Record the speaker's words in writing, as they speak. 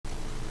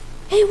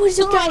Hey, what's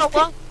You your got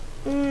guys?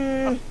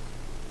 a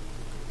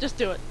Just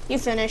do it. You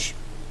finish.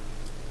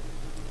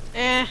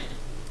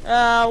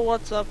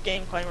 What's up,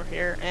 Game Climber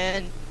here?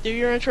 And do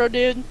your intro,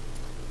 dude.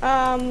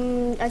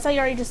 I thought you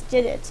already just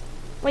did it.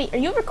 Wait, are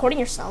you recording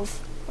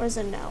yourself? Or is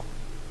it no?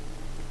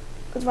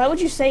 Because why would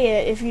you say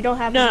it if you don't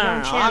have your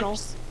own channel?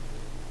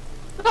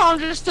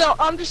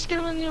 I'm just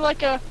giving you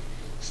like a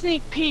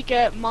sneak peek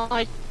at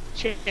my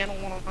channel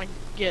when I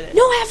get it.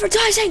 No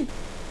advertising!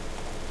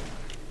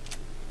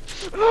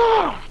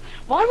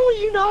 Why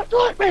will you not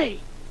let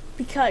me?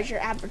 Because you're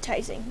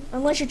advertising.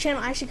 Unless your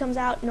channel actually comes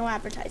out, no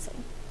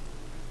advertising.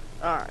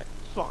 Alright,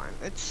 fine.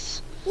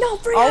 It's... No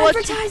free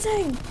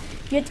advertising!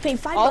 You have to pay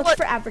 $5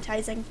 for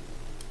advertising.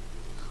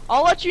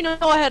 I'll let you know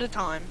ahead of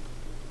time.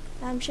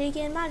 I'm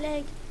shaking my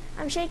leg.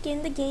 I'm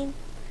shaking the game.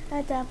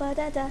 Da da da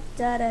da da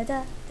da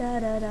da da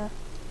da da.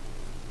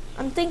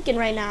 I'm thinking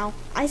right now.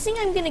 I think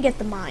I'm gonna get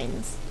the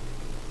mines.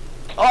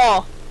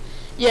 Oh,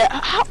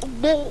 yeah.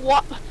 Well,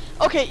 what?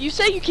 Okay, you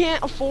say you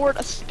can't afford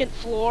a second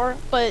floor,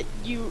 but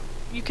you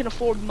can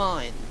afford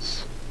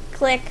mines.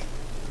 Click.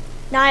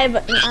 Now I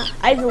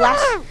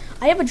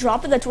have a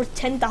dropper that's worth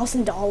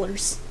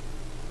 $10,000.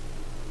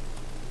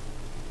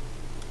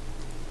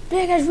 But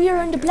yeah, guys, we are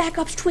on the Black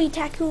Ops 3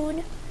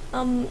 Tycoon.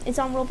 It's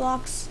on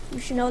Roblox. You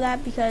should know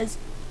that because.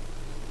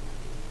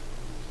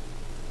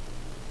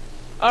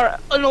 Alright,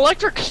 an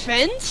electric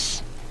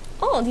fence?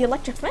 Oh, the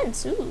electric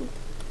fence. Ooh.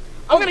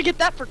 I'm gonna get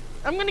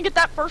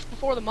that first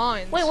before the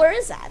mines. Wait, where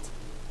is that?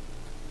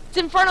 It's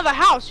in front of the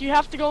house. You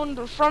have to go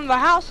into the front of the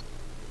house.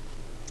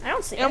 I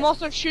don't see it. And I'm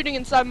also shooting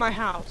inside my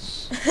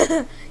house.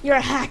 You're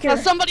a hacker. Now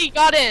somebody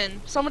got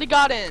in. Somebody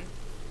got in.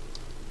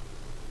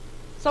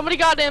 Somebody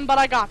got in, but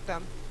I got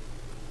them.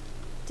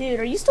 Dude,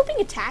 are you still being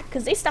attacked?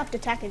 Because they stopped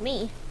attacking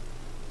me.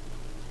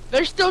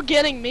 They're still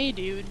getting me,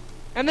 dude.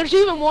 And there's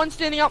even one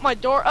standing out my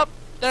door. Up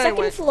there.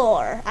 Second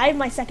floor. I have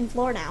my second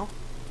floor now.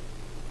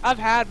 I've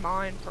had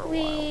mine for a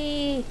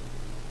while.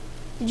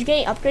 Did you get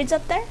any upgrades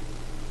up there?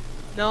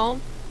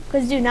 No.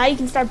 Because, dude, now you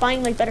can start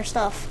buying, like, better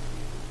stuff.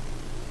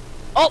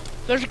 Oh,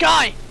 there's a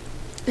guy.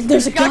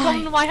 There's a guy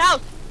coming to my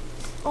house.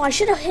 Oh, I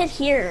should have hit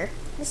here.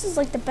 This is,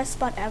 like, the best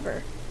spot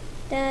ever.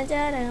 I'm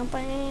on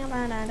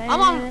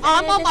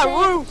my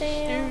roof,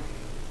 dude.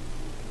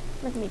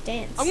 Look at me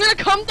dance. I'm gonna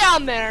come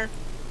down there.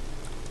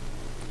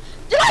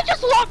 Did I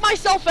just lock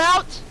myself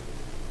out?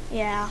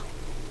 Yeah.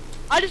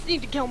 I just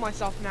need to kill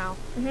myself now.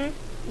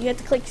 You have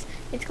to click.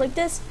 You have to click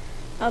this.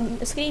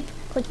 Escape.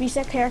 Click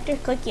reset character.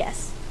 Click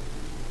yes.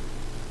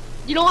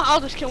 You know what? I'll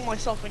just kill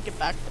myself and get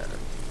back there.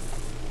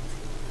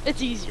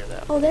 It's easier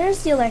though. Oh,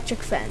 there's the electric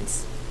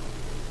fence.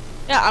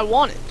 Yeah, I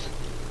want it.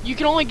 You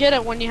can only get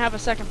it when you have a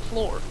second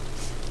floor.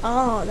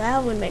 Oh,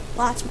 that would make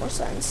lots more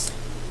sense.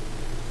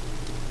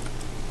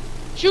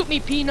 Shoot me,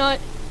 Peanut.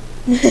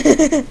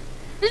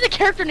 There's a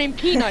character named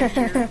Peanut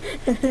here.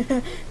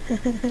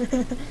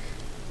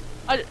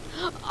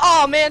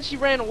 Oh man, she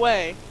ran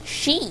away.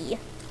 She?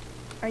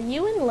 Are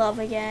you in love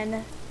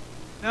again?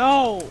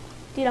 No.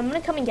 Dude, I'm gonna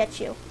come and get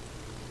you.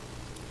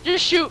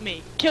 Just shoot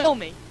me. Kill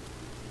me.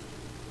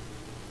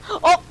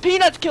 Oh,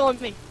 Peanut's killing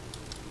me.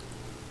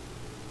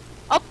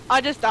 Oh,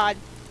 I just died.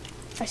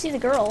 I see the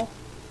girl.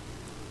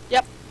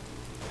 Yep.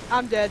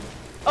 I'm dead.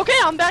 Okay,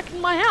 I'm back in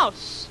my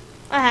house.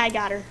 I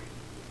got her.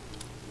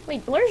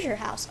 Wait, where's your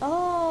house?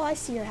 Oh, I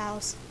see your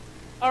house.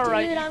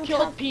 Alright, Dude, you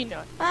killed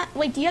Peanut.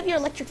 Wait, do you have your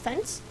electric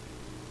fence?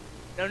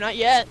 No, not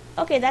yet.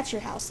 Okay, that's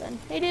your house then.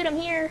 Hey, dude, I'm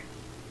here.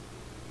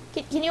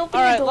 Can you open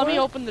your door? Alright, let me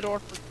open the door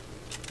for you.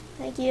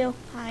 Thank you.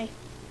 Hi.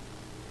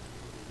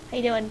 How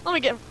you doing? Let me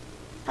get...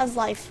 How's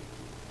life?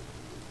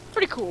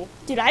 Pretty cool.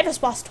 Dude, I have a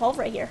boss 12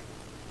 right here.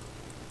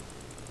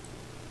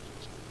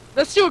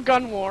 Let's do a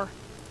gun war.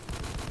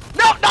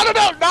 No,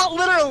 not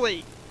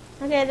literally.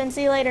 Okay, then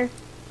see you later.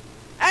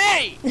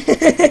 Hey!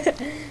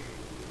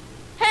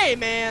 Hey,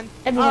 man.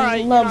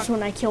 Everyone loves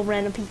when I kill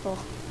random people.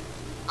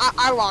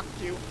 I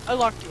locked you. I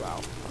locked you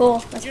out. Cool,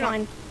 that's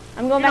fine.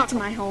 I'm going back to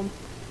my home.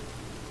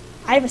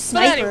 I have a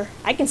sniper. Anyway.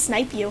 I can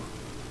snipe you.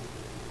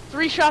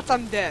 3 shots,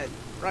 I'm dead,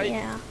 right?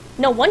 Yeah.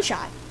 No, 1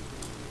 shot.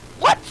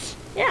 What?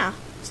 Yeah.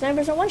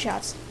 Snipers are 1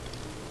 shots.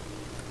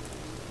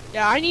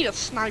 Yeah, I need a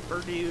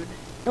sniper, dude.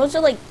 Those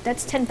are like,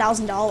 that's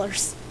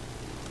 $10,000.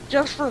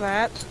 Just for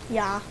that?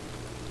 Yeah.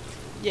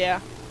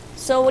 Yeah.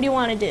 So what do you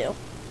want to do?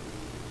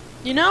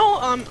 You know,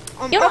 I'm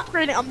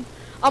upgrading.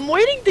 I'm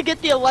waiting to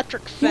get the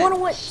electric fence. You want to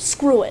what?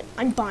 Screw it.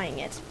 I'm buying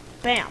it.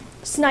 Bam.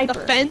 Sniper.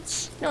 The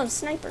fence? No, the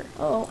sniper.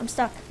 Oh, I'm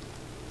stuck.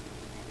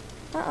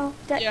 Uh-oh.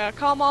 Yeah,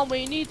 come on,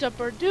 we need to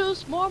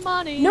produce more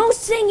money. No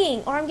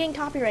singing, or I'm getting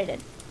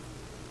copyrighted.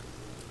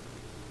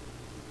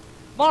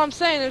 What I'm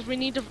saying is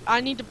I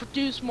need to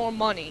produce more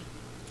money.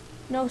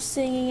 No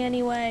singing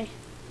anyway.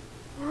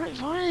 Alright,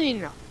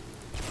 fine. I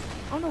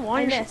don't know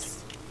why I you're...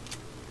 missed.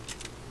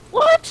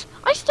 What?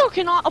 I still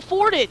cannot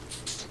afford it.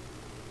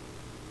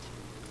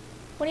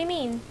 What do you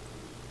mean?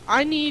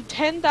 I need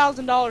 $10,000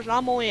 and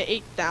I'm only at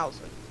 $8,000.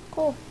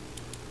 Cool.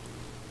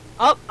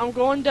 Oh, I'm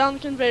going down the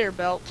conveyor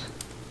belt.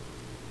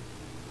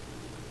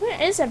 Where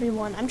is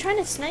everyone? I'm trying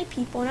to snipe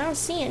people and I don't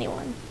see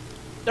anyone.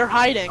 They're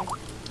hiding.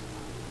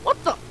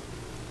 What the?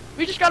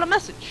 We just got a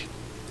message.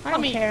 I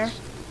don't care.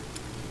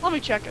 Let me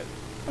check it.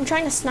 I'm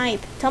trying to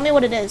snipe. Tell me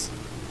what it is.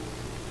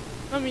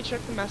 Let me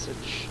check the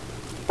message.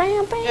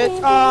 Bam, bam, It's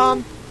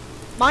bam.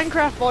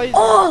 Minecraft boys.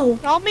 Oh!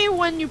 Tell me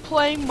when you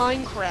play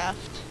Minecraft.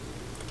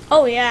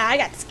 Oh yeah, I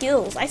got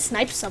skills. I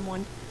sniped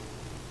someone.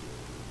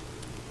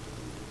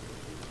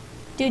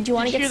 Dude, you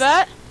want to Did get you hear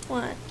that?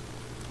 What?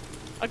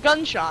 A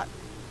gunshot.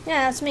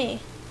 Yeah, that's me.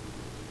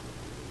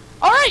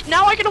 Alright,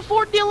 now I can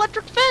afford the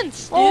electric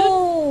fence, dude.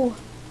 Oh!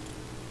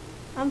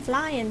 I'm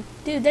flying.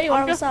 Dude, there you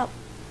are. What's up?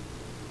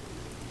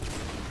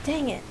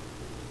 Dang it.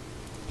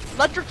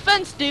 Electric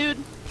fence, dude.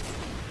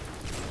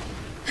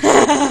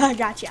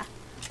 Gotcha.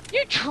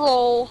 You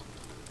troll.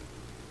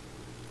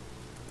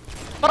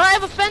 But I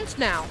have a fence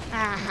now.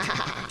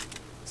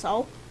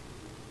 So?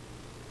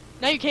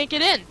 Now you can't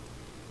get in.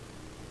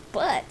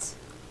 But...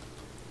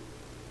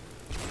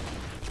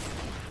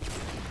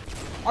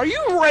 Are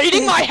you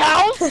raiding my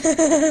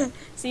house?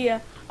 See ya.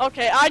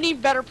 Okay, I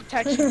need better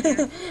protection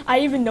here. I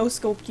even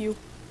no-scoped you.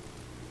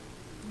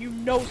 You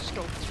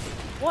no-scoped me.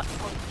 What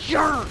a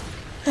jerk.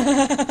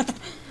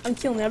 I'm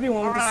killing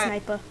everyone with a Alright.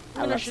 sniper. I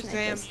I'm gonna love Shazam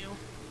snipers. you.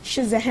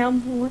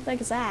 Shazam? What the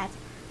heck is that?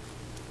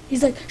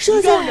 He's like, Shazam!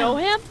 You don't know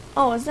him?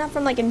 Oh, is that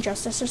from like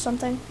Injustice or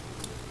something?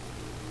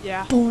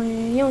 Yeah.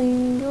 Boing,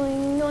 yoing,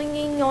 yoing,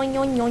 yoing, yoing,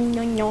 yoing, yoing,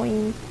 yoing,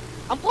 yoing.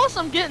 Plus,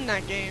 I'm getting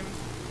that game.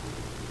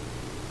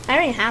 I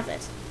already have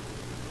it.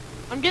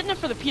 I'm getting it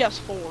for the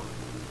PS4.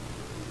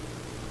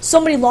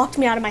 Somebody locked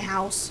me out of my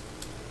house.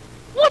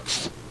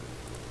 What?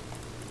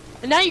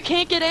 And now you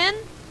can't get in?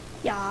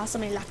 Yeah,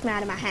 somebody locked me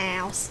out of my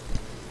house.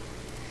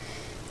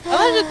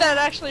 Imagine if that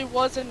actually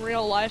was in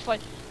real life.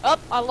 Like, I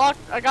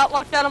got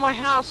locked out of my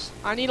house.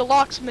 I need a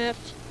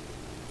locksmith.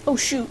 Oh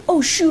shoot!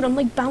 Oh shoot! I'm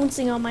like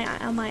bouncing on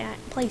my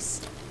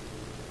place.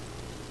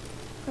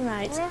 All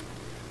right.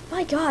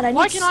 My God, I need.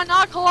 Why can I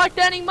not collect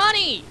any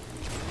money?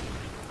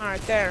 All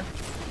right, there.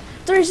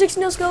 36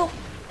 no scope.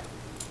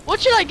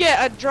 What should I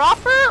get? A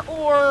dropper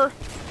or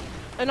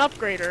an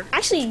upgrader?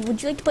 Actually,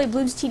 would you like to play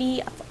Blues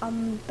TD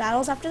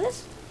battles after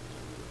this?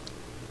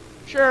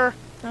 Sure.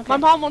 Okay. My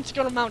mom wants to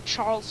go to Mount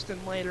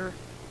Charleston later.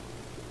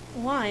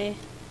 Why?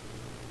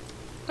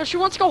 Because she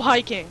wants to go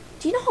hiking.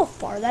 Do you know how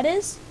far that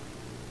is?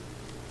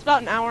 It's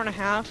about an hour and a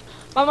half.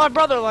 But my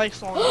brother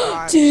likes long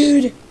drives.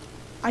 Dude,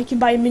 I can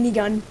buy a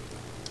minigun.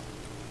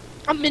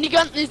 A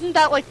minigun? Isn't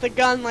that like the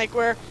gun like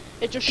where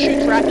it just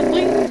shoots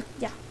rapidly?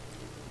 Yeah.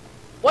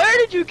 Where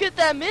did you get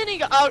that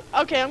minigun? Oh,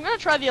 okay, I'm gonna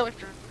try the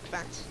electric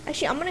fence.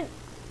 Actually, I'm gonna.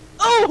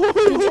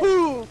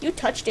 Oh! You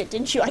touched it,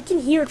 didn't you? I can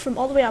hear it from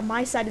all the way on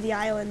my side of the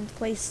island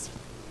place.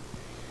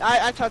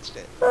 I touched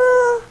it.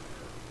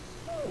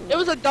 It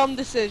was a dumb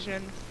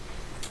decision.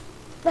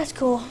 That's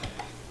cool.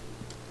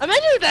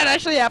 Imagine if that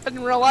actually happened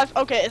in real life.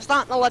 Okay, it's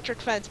not an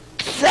electric fence.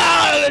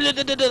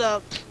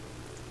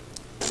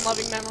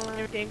 Loving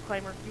memory of game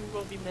claimer. You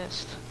will be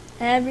missed.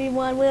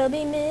 Everyone will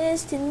be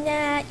missed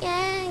tonight.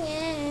 Yeah,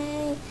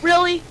 yeah.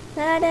 Really?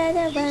 Da, da,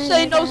 da, You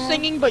say no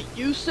singing, but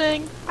you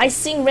sing? I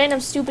sing random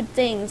stupid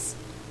things.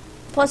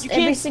 Plus, You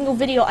every can't- single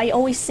video, I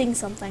always sing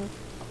something.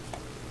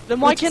 Then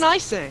why Which can't is- I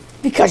sing?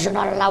 Because you're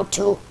not allowed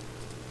to.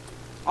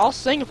 I'll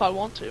sing if I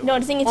want to. No,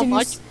 the thing is, Oh, if you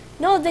my-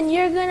 no, then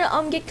you're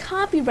gonna get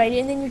copyrighted,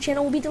 and then your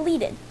channel will be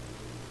deleted.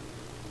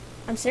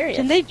 I'm serious.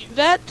 Can they do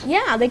that?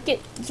 Yeah, they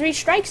get 3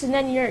 strikes, and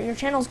then your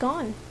channel's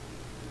gone.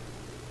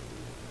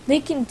 They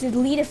can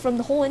delete it from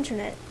the whole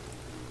internet.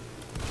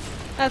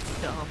 That's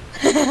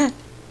dumb.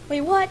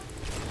 Wait, what?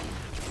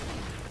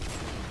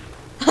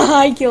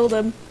 I killed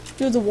him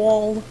through the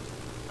wall.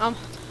 I'm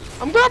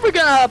probably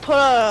gonna put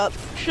a.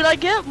 Should I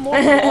get more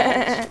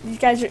walls? These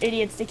guys are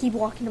idiots. They keep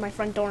walking to my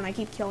front door, and I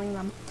keep killing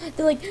them.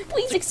 They're like,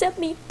 please accept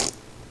me.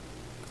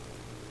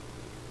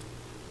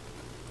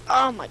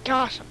 Oh my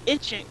gosh, I'm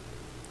itching.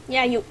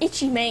 Yeah, you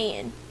itchy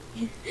man.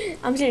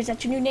 I'm serious,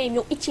 that's your new name,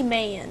 you itchy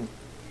man.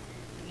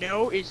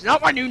 No, it's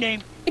not my new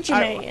name. Itchy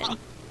man.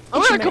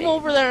 I'm Itchy gonna come man.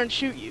 over there and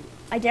shoot you.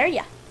 I dare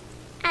ya.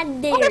 I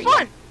dare Okay, ya.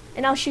 fine.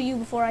 And I'll shoot you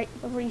before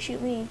you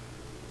shoot me.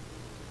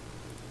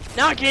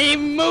 Now I can't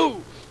even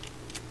move.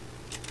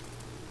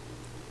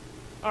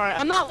 Alright,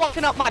 I'm not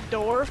locking up my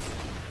door.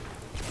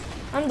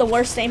 I'm the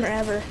worst aimer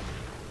ever.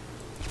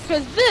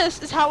 Because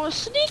this is how a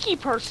sneaky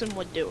person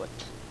would do it.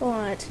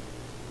 What?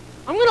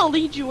 I'm gonna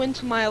lead you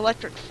into my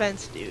electric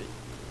fence, dude.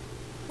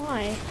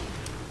 Why?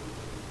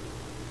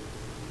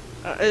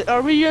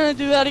 Are we gonna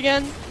do that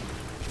again?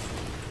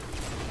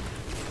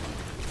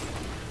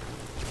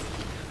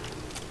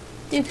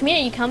 Dude, come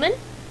here, you coming?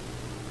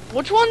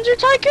 Which one's your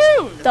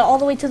Tycoon? All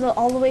the way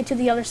to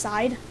the other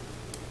side.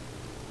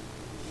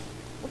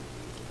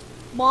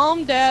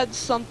 Mom, Dad,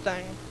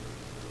 something.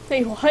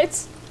 Wait,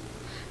 what?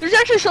 There's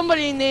actually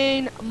somebody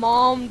named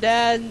Mom,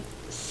 Dad,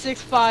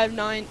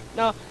 659,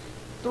 no,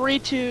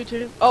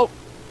 322. Oh,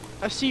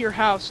 I see your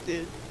house,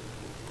 dude.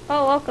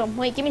 Oh, welcome.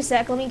 Wait, give me a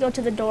sec. Let me go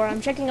to the door.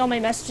 I'm checking all my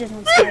messages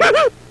on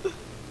Skype.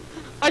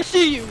 I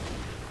see you.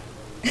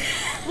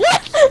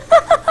 What?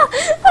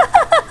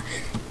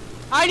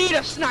 I need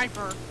a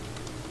sniper.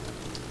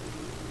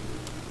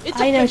 It's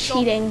I know official.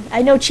 cheating.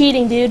 I know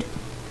cheating, dude.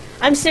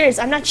 I'm serious.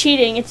 I'm not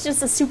cheating. It's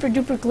just a super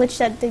duper glitch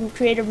that the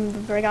creator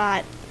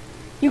forgot.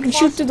 You can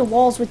shoot through the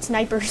walls with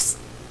snipers.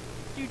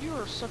 Dude, you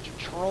are such a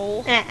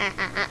troll.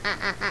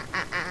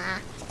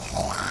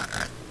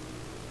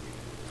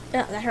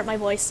 Oh, that hurt my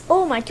voice.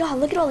 Oh my god,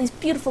 look at all these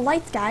beautiful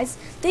lights, guys.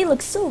 They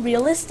look so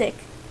realistic.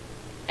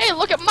 Hey,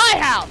 look at my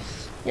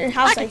house. Your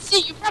house, I can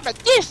see you from a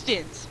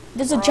distance.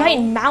 There's a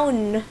giant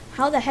mountain.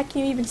 How the heck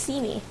can you even see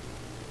me?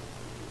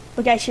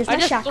 But guys, here's my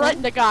shotgun. I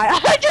just threatened a guy.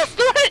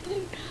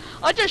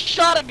 I just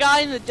shot a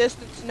guy in the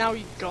distance and now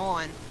he's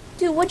gone.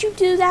 Dude, what'd you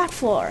do that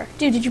for?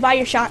 Dude, did you buy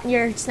your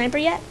sniper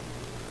yet?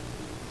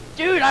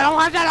 Dude, I don't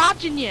have that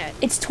option yet.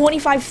 It's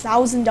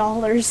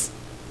 $25,000.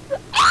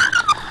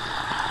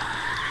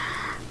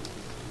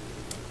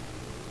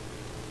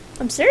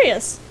 I'm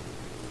serious.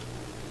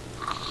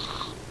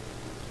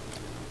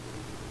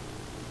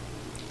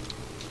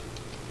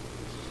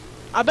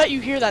 I bet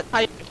you hear that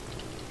type.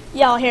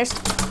 Yeah, here's.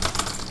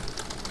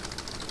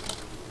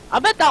 I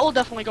bet that will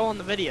definitely go on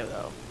the video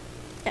though.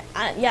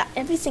 Yeah,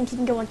 everything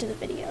can go into the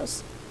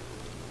videos.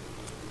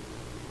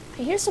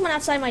 I hear someone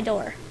outside my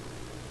door.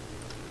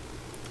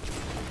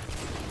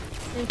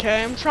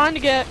 Okay, I'm trying to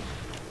get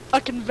a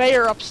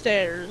conveyor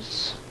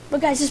upstairs.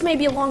 But guys, this may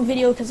be a long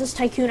video because this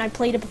Tycoon, I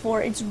played it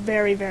before. It's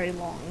very, very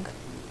long.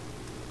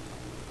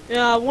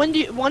 Yeah, when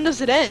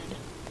does it end?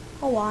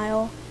 A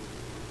while.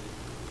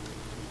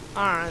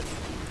 Alright.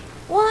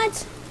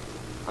 What?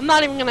 I'm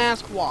not even gonna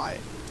ask why.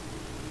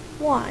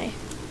 Why?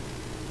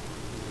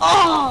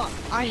 Oh,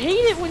 I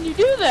hate it when you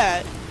do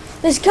that.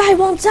 This guy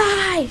won't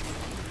die!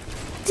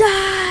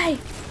 Die!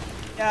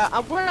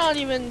 Yeah, we're not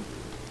even...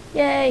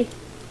 Yay.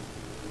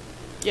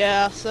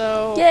 Yeah,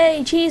 so...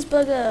 Yay,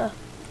 cheeseburger.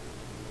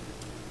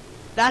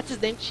 That's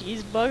his name,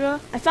 Cheeseburger?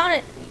 I found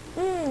it.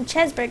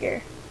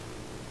 Cheeseburger.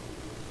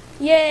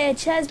 Yeah,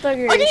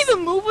 cheeseburgers. I can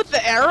even move with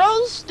the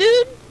arrows,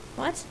 dude.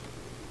 What?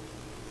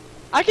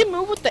 I can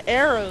move with the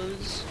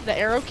arrows. The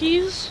arrow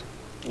keys.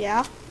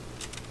 Yeah.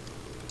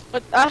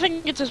 But I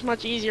think it's just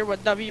much easier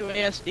with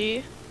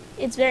WASD.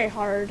 It's very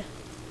hard.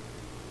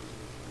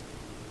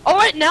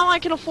 Alright, now I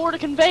can afford a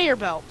conveyor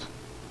belt.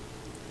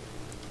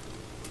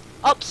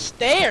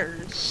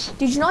 Upstairs.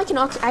 Did you know I can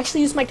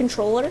actually use my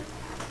controller?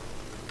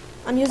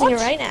 I'm using it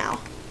right now.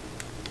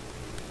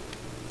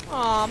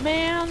 Aw,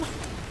 man.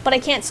 But I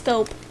can't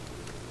scope.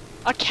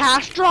 A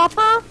cash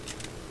dropper?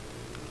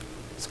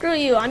 Screw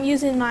you, I'm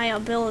using my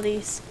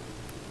abilities.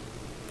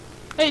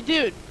 Hey,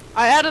 dude,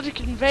 I added a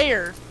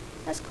conveyor.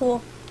 That's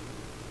cool.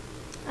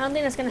 I don't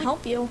think that's gonna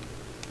help you.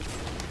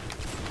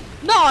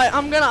 No,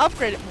 I'm gonna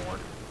upgrade it more.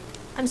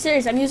 I'm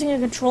serious, I'm using a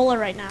controller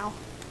right now.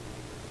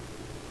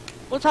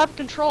 What type of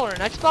controller? An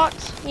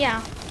Xbox?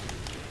 Yeah.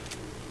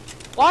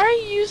 Why are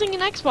you using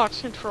an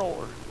Xbox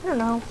controller? I don't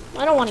know.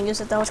 I don't want to use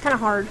it though, it's kind of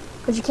hard.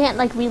 Because you can't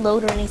like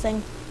reload or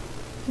anything.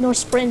 Nor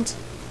sprint.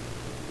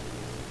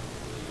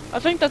 I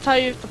think that's how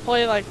you have to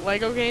play like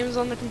Lego games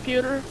on the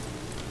computer.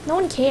 No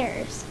one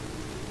cares.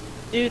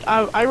 Dude,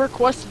 I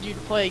requested you to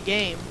play a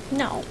game.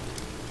 No.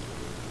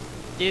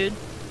 Dude.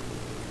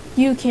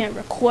 You can't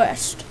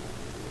request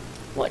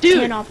what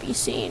Dude. cannot be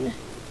seen.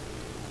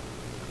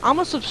 I'm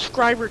a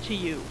subscriber to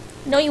you.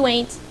 No, you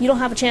ain't. You don't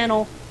have a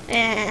channel. He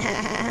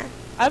I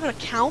have an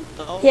account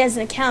though. has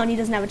an account. He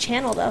doesn't have a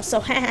channel though. So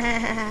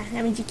that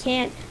means you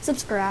can't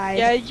subscribe.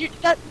 Yeah, you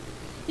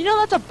know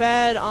that's a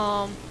bad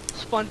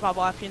SpongeBob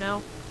laugh, you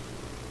know.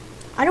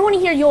 I don't want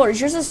to hear yours.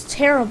 Yours is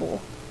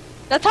terrible.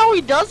 That's how he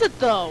does it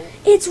though.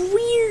 It's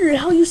weird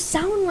how you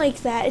sound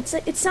like that.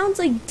 It sounds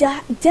like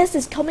death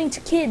is coming to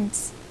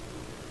kids.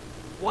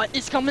 What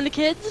is coming to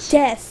kids?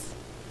 Death.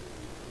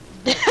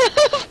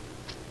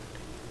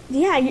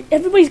 Yeah,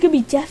 everybody's gonna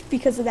be deaf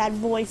because of that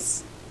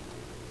voice.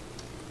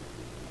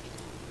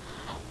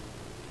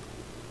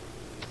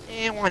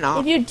 Why not?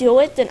 If you do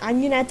it, then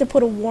I'm gonna have to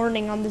put a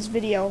warning on this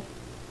video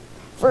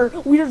for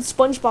weird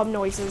SpongeBob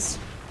noises.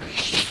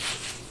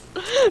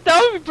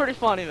 That would be pretty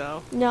funny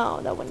though.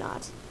 No, that would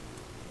not.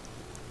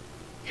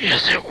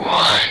 Yes, it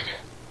would.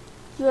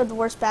 You have the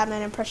worst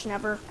Batman impression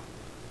ever.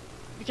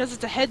 Because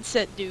it's a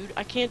headset, dude.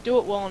 I can't do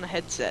it well on a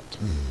headset.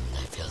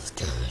 That feels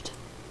good.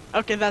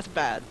 Okay, that's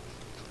bad.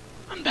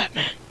 I'm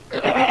Batman.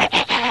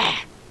 Ugh,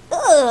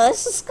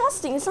 it's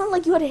disgusting. It sounded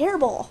like you had a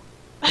hairball.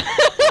 Ugh.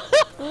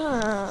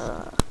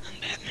 I'm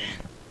Batman.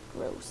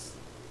 Gross.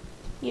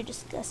 You're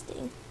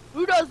disgusting.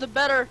 Who does the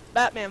better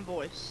Batman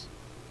voice?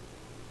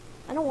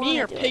 I don't want Me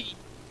to or do Piggy? it.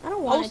 I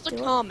don't want Post to a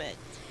do it. comment.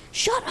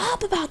 Shut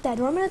up about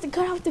that, or I'm gonna have to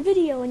cut out the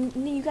video, and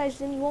then you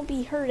won't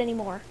be heard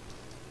anymore.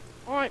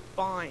 Alright,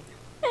 fine.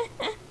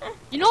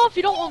 You know, if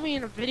you don't want me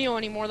in a video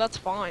anymore, that's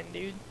fine,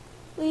 dude.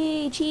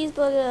 Wee,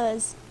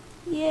 cheeseburgers.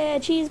 Yeah,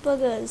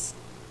 cheeseburgers.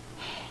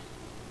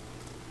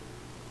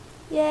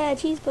 Yeah,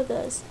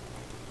 cheeseburgers.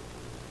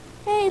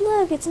 Hey,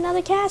 look, it's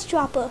another cash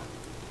dropper.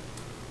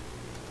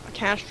 A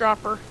cash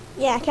dropper?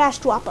 Yeah, cash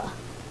dropper.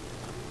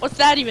 What's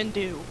that even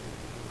do?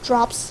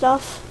 Drops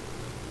stuff.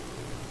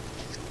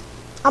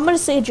 I'm gonna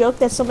say a joke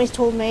that somebody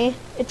told me.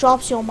 It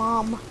drops your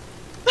mom.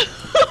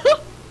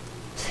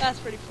 That's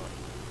pretty funny.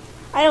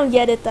 I don't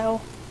get it though.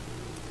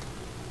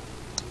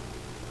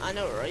 I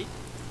know, right?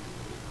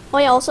 Oh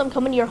yeah, also I'm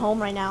coming to your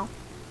home right now.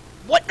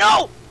 What?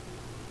 No!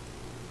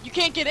 You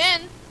can't get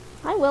in,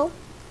 I will.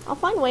 I'll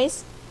find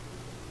ways.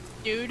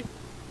 dude.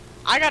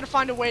 I gotta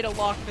find a way to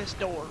lock this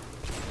door.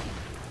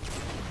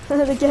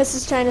 The guest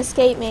is trying to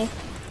escape me.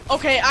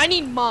 Okay, I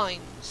need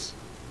mines.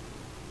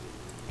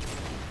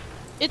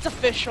 It's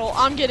official.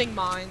 I'm getting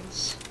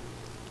mines.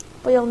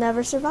 But you'll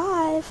never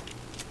survive.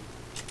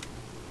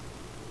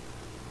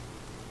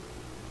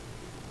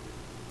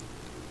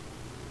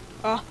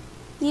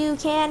 You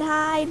can't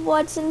hide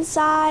what's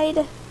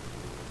inside.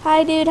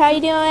 Hi dude, how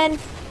you doing?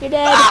 You're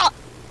dead. Ah!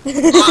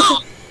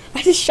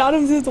 I just shot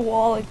him through the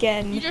wall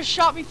again. You just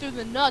shot me through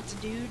the nuts,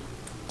 dude.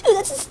 Dude,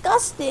 that's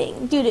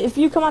disgusting. Dude, if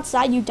you come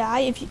outside, you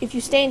die. If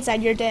you stay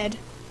inside, you're dead.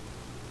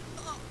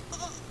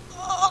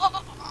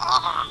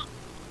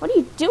 What are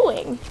you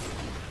doing?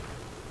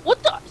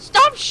 What the?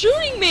 Stop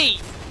shooting me!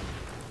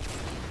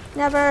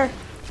 Never.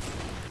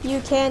 You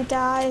can't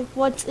die.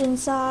 What's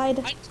inside?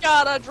 I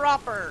got a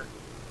dropper.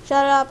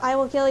 Shut up. I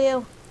will kill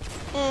you.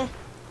 Eh.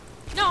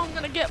 Now I'm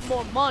gonna get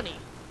more money.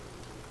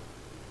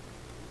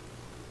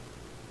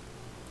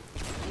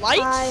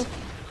 Lights?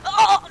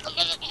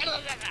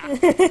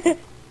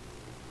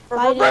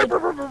 Bye,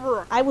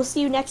 dude. I will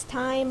see you next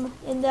time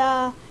in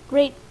the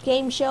great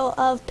game show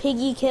of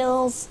Piggy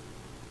Kills.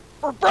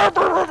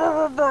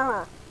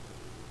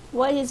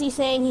 What is he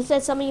saying? He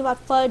said something about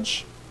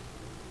fudge.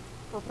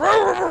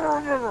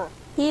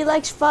 He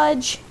likes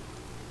fudge.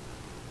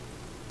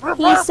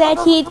 He said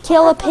he'd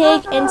kill a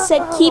pig and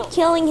said keep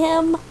killing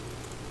him.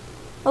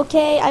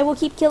 Okay, I will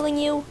keep killing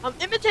you. I'm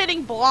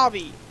imitating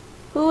Blobby.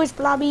 Who is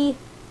Blobby?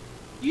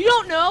 You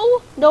don't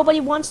know? Nobody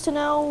wants to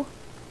know.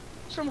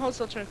 It's from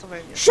Hotel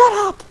Transylvania. Shut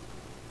up!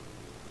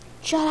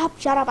 Shut up,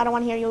 shut up. I don't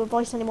want to hear your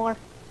voice anymore.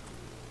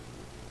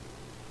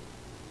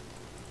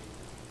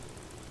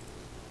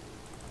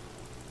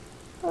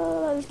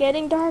 Oh, it's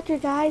getting darker,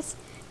 guys.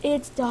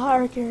 It's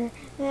darker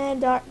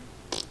and dark.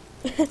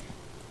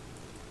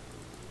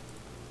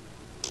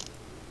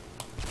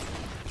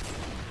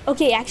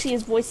 Okay, actually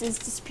his voice has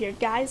disappeared,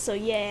 guys, so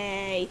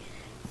yay.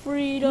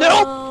 Freedom!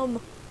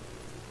 Nope.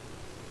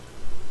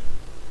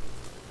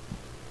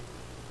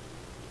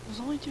 I was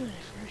only doing it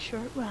for a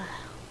short while.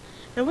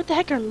 Now what the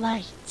heck are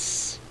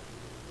lights?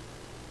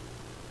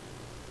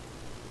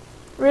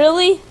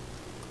 Really?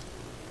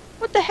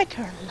 What the heck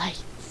are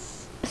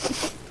lights?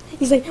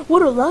 He's like,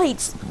 what are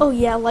lights? Oh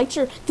yeah, lights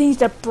are things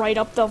that bright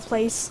up the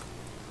place.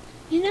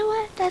 You know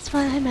what? That's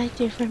what I might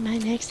do for my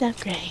next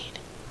upgrade.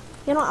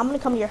 You know, I'm gonna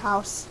come to your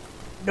house.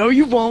 No,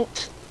 you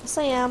won't. Yes,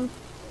 I am.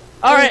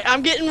 Alright,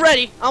 I'm getting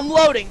ready. I'm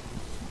loading.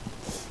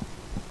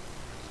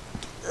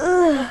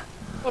 Ugh.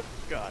 Oh,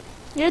 God.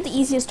 You're the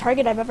easiest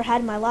target I've ever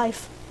had in my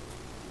life.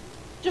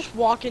 Just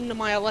walk into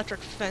my electric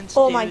fence,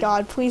 Oh dude. my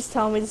god, please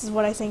tell me this is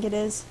what I think it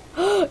is.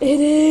 It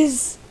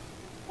is!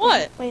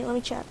 What? Wait, let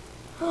me check.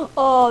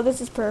 Oh,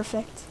 this is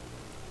perfect.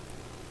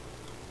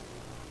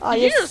 Oh,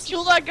 Did you just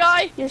kill that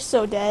guy? You're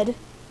so dead.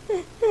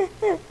 You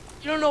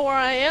don't know where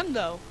I am,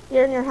 though.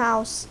 You're in your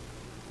house.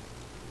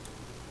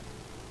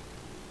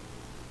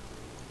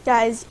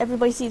 Guys,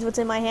 everybody sees what's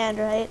in my hand,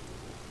 right?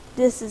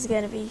 This is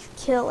gonna be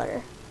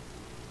killer.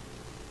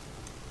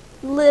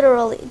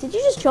 Literally. Did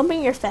you just jump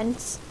in your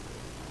fence?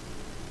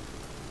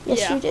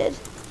 Yes, Yeah. you did.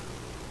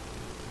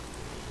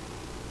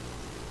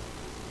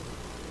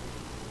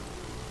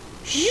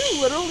 Can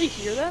you literally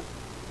hear that?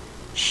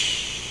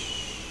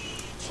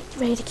 Shh. Get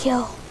ready to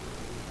kill.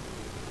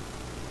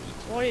 Be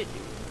quiet,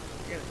 dude.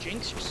 You're gonna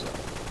jinx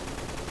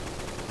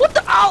yourself. What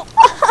the? Ow!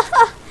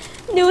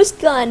 Newest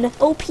gun.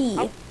 OP.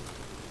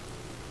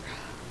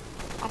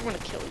 I'm gonna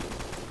kill you.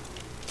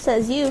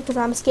 Says you, because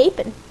I'm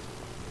escaping.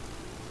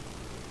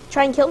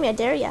 Try and kill me, I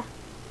dare ya.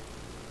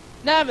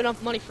 Now I have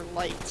enough money for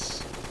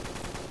lights.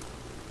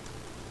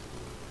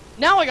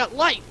 Now I got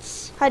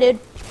lights. Hi, dude.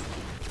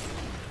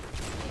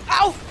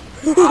 Ow!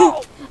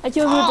 Ow! I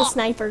killed you with Oh. the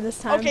sniper this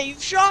time. Okay, you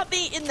shot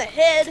me in the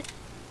head,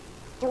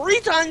 3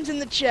 times in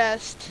the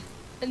chest,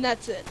 and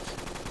that's it.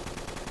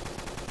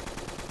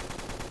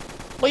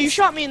 Well, you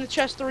shot me in the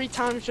chest 3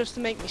 times just to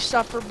make me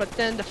suffer, but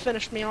then to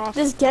finish me off.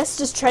 This guest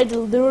just tried to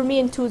lure me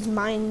into his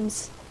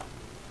mines.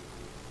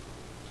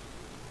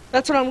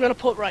 That's what I'm gonna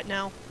put right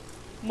now.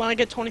 When I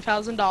get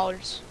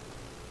 $20,000.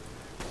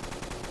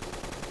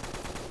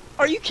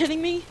 Are you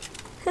kidding me?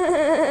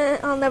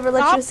 I'll never let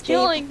you Stop escape.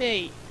 killing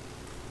me!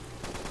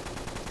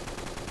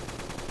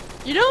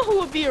 You know who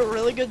would be a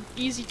really good,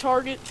 easy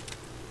target?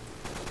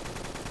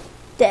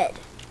 Dead.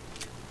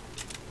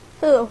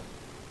 Who?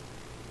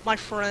 My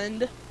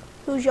friend.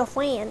 Who's your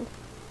friend?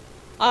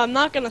 I'm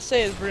not gonna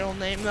say his real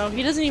name though.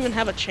 He doesn't even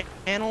have a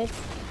channel.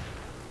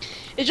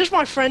 It's just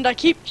my friend. I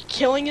keep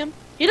killing him.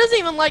 He doesn't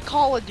even like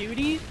Call of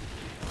Duty.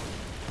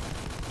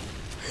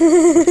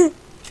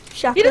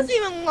 Shotgun. He doesn't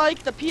even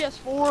like the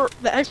PS4,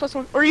 the Xbox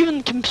One, or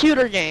even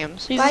computer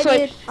games. He's Bye, just dude.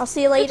 like, I'll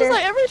see you he's later. just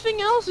like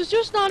everything else is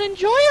just not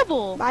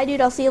enjoyable. Bye, dude.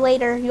 I'll see you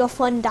later. You have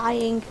fun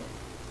dying.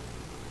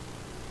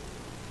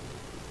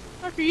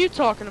 What are you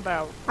talking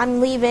about? I'm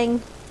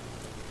leaving.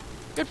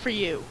 Good for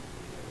you.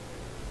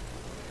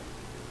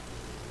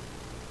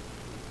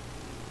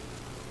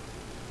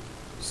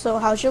 So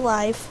how's your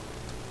life?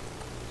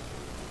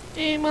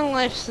 My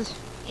life's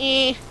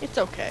it's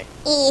okay.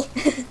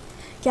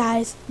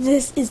 Guys,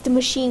 this is the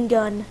machine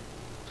gun.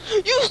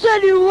 You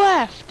said you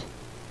left!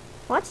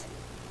 What?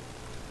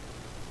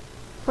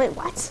 Wait,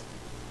 what?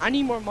 I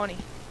need more money.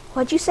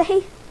 What'd you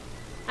say?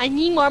 I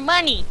need more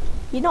money!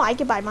 You know I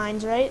can buy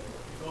mines, right?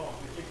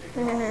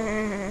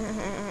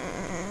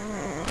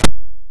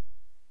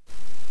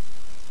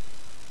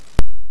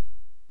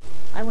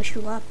 I wish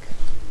you luck.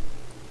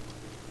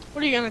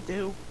 What are you gonna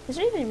do? Is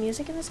there even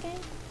music in this game?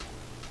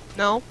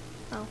 No.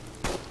 Oh.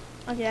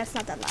 Okay, that's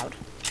not that loud.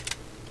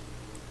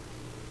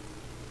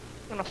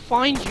 I'm gonna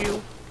find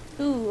you.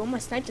 Ooh, I'm gonna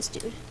snipe this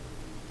dude.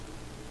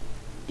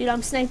 Dude,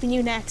 I'm sniping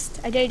you next.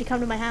 I dare you to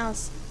come to my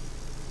house.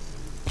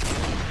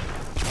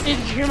 Hey,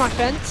 did you hear my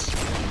fence?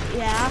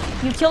 Yeah,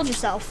 you killed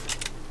yourself.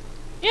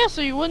 Yeah,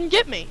 so you wouldn't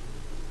get me.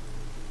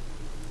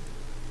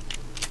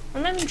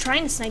 I'm not even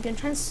trying to snipe you, I'm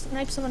trying to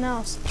snipe someone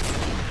else.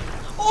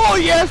 Oh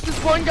yes,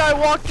 this one guy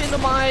walked into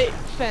my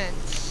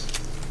fence.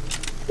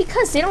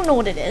 Because they don't know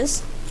what it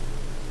is.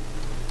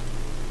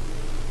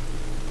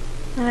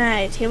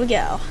 Alright, here we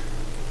go.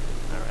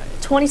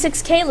 Alright.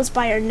 26k, let's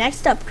buy our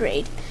next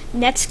upgrade.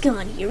 Next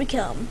gun, here we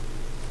come.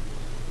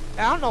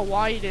 I don't know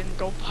why you didn't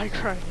go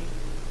bike riding.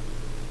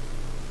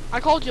 I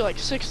called you like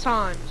 6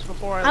 times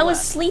before I left. I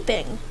was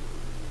sleeping.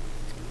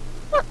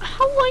 What?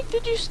 How late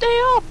did you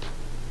stay up?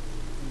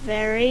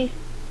 Very.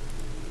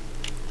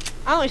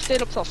 I only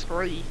stayed up till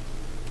 3.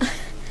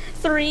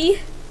 3.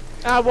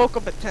 And I woke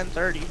up at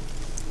 10:30.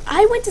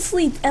 I went to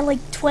sleep at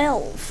like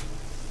 12.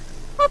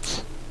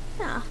 What?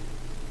 Yeah.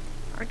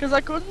 Because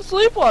I couldn't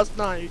sleep last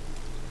night.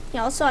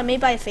 Yeah, also I may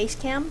buy a face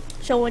cam.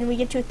 So when we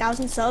get to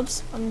 1,000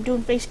 subs, I'm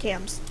doing face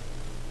cams.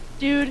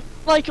 Dude,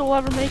 like you'll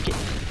ever make it.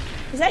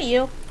 Is that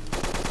you?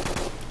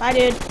 Bye,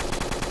 dude.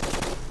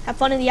 Have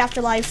fun in the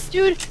afterlife.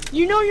 Dude,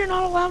 you know you're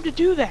not allowed to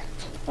do that.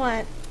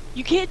 What?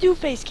 You can't do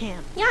face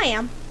cam. Yeah, I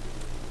am.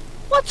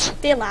 What?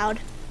 They allowed.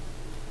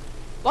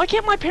 Why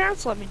can't my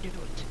parents let me do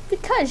it?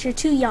 Because you're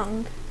too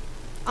young.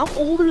 I'm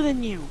older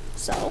than you.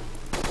 So,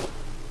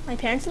 my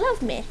parents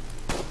love me.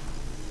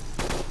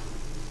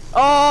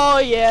 Oh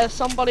yeah,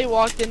 somebody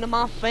walked into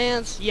my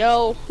fence,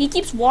 yo. He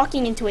keeps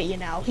walking into it, you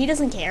know. He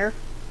doesn't care.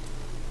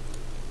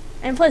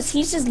 And plus,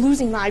 he's just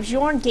losing lives.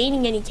 You aren't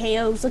gaining any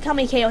KOs. Look how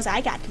many KOs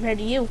I got compared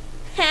to you.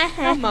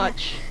 How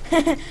much?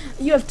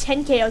 You have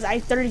 10 KOs. I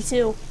have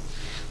 32.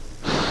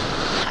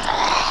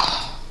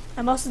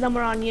 And most of them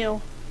are on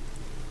you.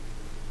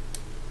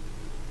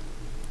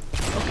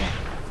 Okay.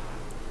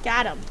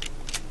 Got him.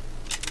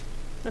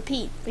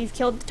 Repeat. We've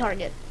killed the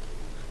target.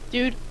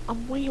 Dude,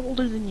 I'm way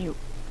older than you.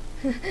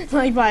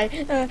 Like by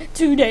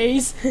 2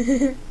 days.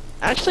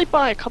 Actually,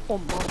 by a couple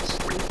months.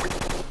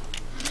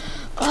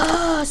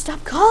 Oh,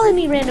 stop calling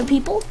me random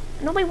people.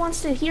 Nobody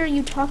wants to hear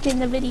you talk in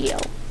the video.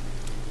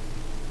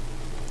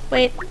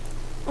 Wait.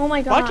 Oh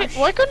my gosh.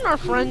 Why couldn't our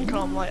friend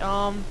come? Like,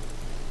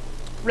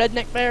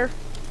 Redneck Bear?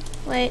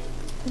 Wait.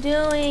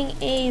 Doing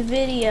a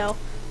video.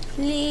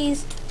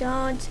 Please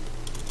don't.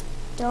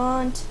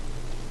 Oh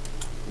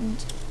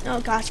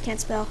gosh, can't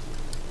spell.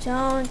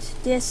 Don't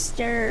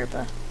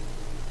disturb.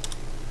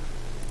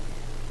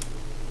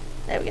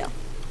 There we go.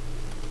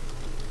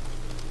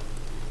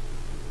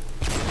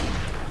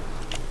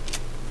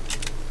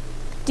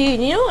 Dude,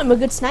 you know I'm a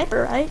good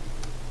sniper, right?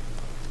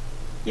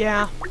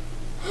 Yeah.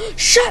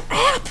 Shut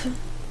up!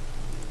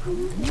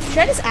 Should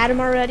I just add him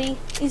already?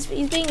 He's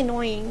being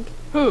annoying.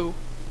 Who?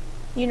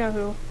 You know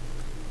who.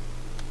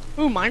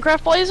 Who,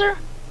 Minecraft Blazer?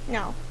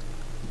 No.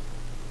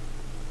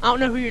 I don't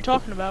know who you're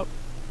talking about.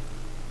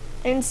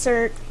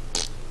 Insert.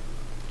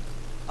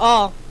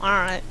 Oh,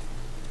 alright.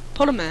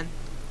 Put him in.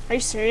 Are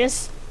you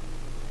serious?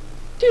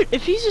 Dude,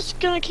 if he's just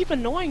gonna keep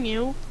annoying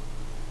you,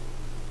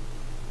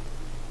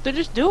 then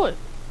just do it.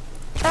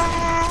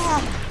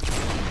 Ah!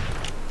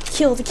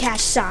 Kill the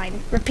cash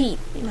sign. Repeat.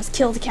 You must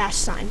kill the cash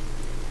sign.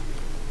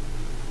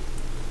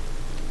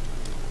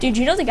 Dude,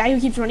 you know the guy who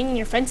keeps running in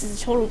your fence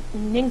is a total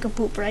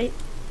nincompoop, right?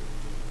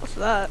 What's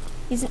that?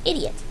 He's an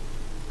idiot.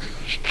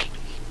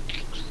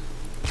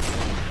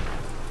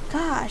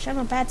 Gosh, I'm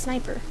a bad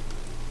sniper.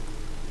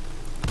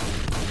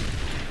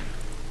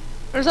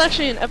 There's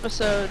actually an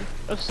episode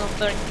of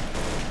something.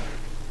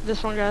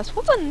 This one guy goes,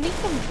 "What's a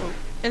nincompoop?"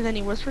 And then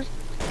he whispers,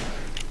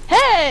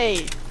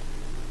 "Hey!"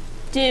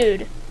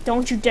 Dude,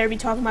 don't you dare be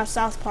talking about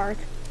South Park.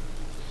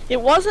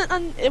 It wasn't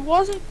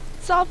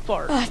South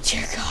Park. Oh,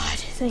 dear God.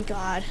 Thank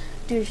God.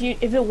 Dude,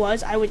 if it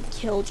was, I would have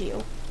killed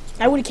you.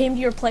 I would have came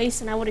to your place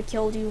and I would have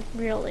killed you,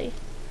 really.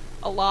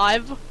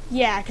 Alive?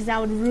 Yeah, because that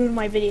would ruin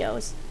my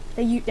videos.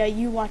 That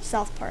you watch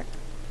South Park.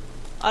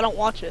 I don't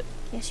watch it.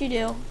 Yes, you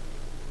do.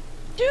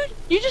 Dude,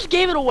 you just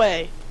gave it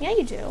away. Yeah,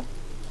 you do.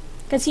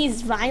 Because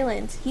he's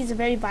violent. He's a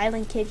very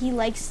violent kid. He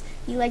likes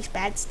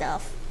bad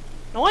stuff.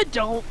 No, I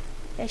don't.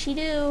 Yes, you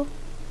do.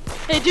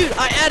 Hey, dude,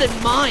 I added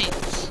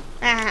mines.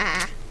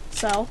 Ah.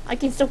 So, I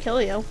can still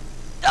kill you.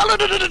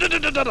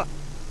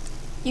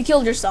 You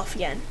killed yourself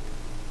again.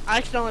 I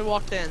accidentally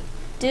walked in.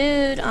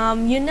 Dude,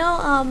 you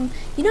know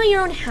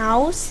your own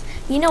house?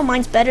 You know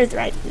mine's better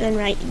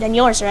than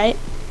yours, right?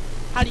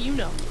 How do you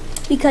know?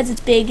 Because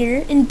it's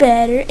bigger and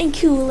better and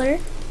cooler.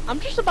 I'm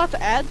just about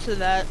to add to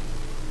that.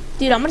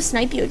 Dude, I'm gonna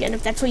snipe you again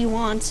if that's what you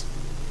want.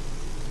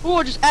 Ooh,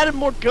 I just added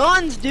more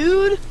guns,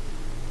 dude.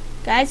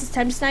 Guys, it's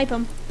time to snipe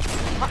him.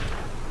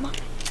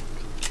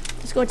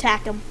 Let's go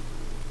attack him.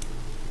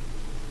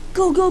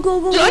 Go, go, go,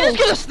 go, Did go. I just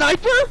get a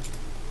sniper?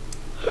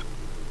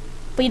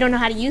 But you don't know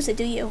how to use it,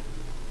 do you?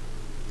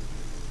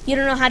 You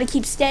don't know how to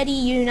keep steady.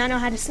 You do not know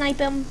how to snipe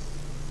him.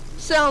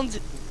 Sounds...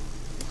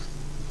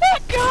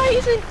 That guy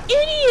is an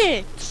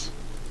idiot!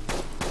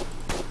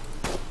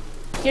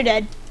 You're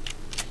dead.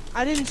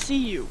 I didn't see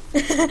you.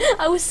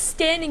 I was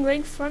standing right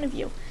in front of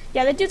you.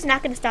 Yeah, that dude's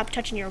not gonna stop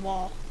touching your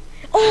wall.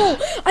 Oh,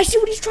 I see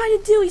what he's trying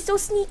to do. He's so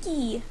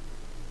sneaky.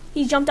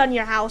 He jumped on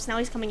your house. Now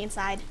he's coming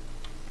inside.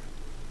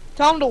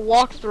 Tell him to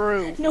walk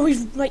through. No,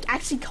 he's like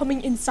actually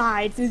coming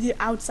inside through the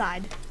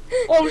outside.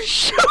 Oh,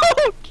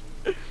 shoot!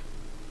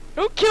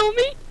 Don't kill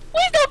me!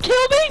 Please don't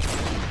kill me!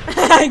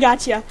 I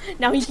gotcha.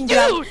 Now he can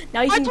grab. Dude!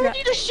 Now he I can told grab.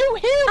 you to shoot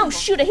him! Oh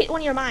shoot! I hit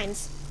one of your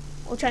mines.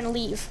 We're trying to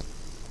leave.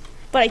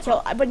 But I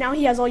kill. But now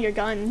he has all your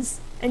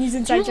guns, and he's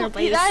inside your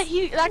base.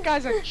 That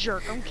guy's a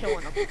jerk. I'm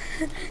killing him.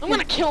 I'm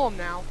gonna kill him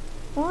now.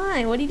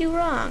 Why? What did he do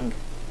wrong?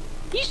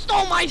 He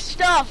stole my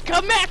stuff!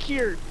 Come back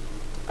here!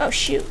 Oh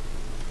shoot!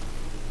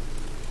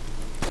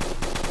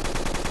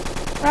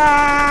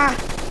 Ah!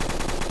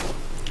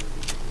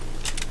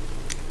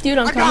 Dude,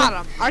 I'm coming. I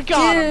got him! I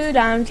got him! Dude,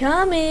 I'm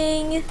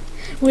coming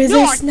with No,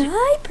 a I-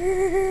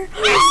 sniper.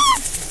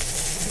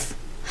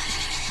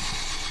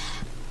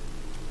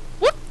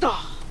 What the?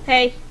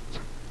 Hey,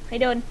 how you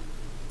doing?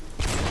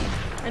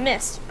 I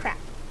missed. Crap.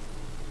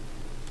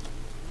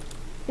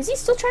 Is he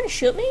still trying to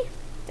shoot me?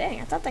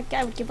 Dang, I thought that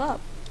guy would give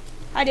up.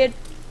 I did.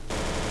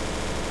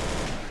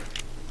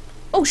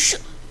 Oh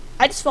shoot!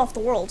 I just fell off the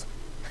world.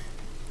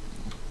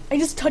 I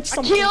just touched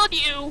something. I killed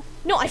you!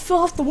 No, I fell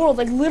off the world,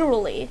 like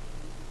literally.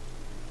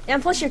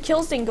 And plus your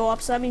kills didn't go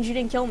up, so that means you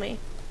didn't kill me.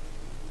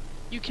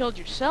 You killed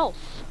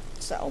yourself.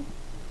 So,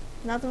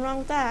 nothing wrong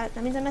with that.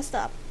 That means I messed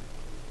up.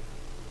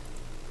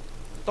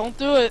 Don't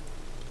do it.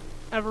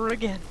 Ever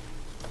again.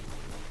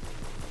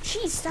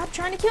 Jeez, stop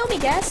trying to kill me,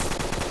 guys.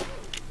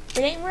 It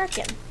ain't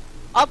working.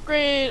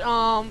 Upgrade,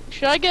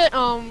 should I get,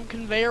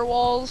 conveyor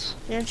walls?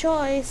 Your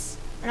choice.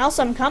 And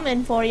also, I'm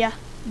coming for you,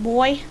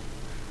 boy.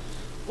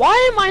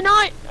 Why am I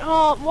not,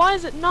 why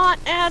is it not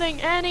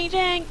adding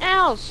anything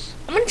else?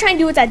 I'm gonna try and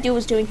do what that dude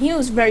was doing. He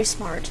was very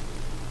smart.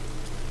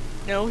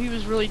 No, he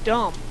was really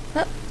dumb.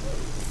 Fuck,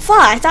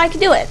 I thought I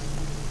could do it.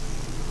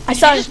 I Did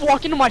saw. you just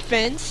walk into my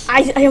fence?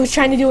 I was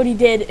trying to do what he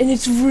did, and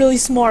it's really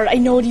smart. I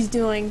know what he's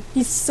doing.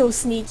 He's so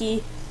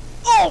sneaky.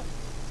 Oh!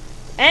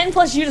 And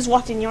plus, you just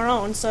walked in your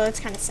own, so it's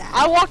kind of sad.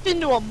 I walked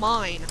into a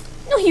mine.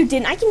 No, you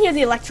didn't. I can hear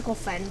the electrical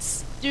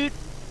fence. Dude,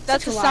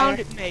 that's the Such a sound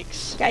liar. it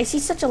makes. Guys,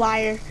 he's such a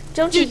liar.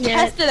 Don't Dude, you hear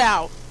test it? it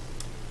out.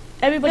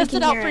 Everybody Test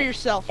can it out hear for it.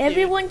 yourself, dude.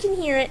 Everyone can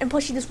hear it, and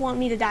plus, you just want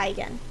me to die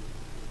again.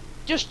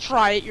 Just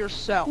try it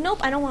yourself. Nope,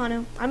 I don't want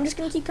to. I'm just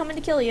gonna keep coming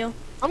to kill you.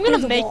 I'm gonna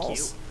Through the make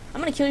walls.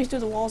 I'm gonna kill you through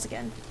the walls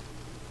again.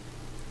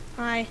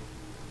 Hi.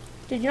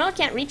 Dude, you know it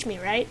can't reach me,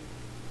 right?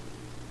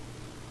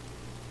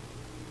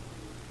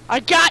 you. I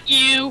got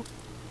you!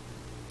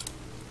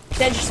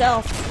 Dead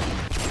yourself.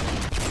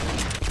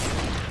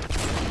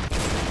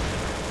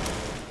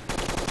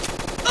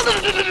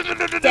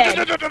 Dead.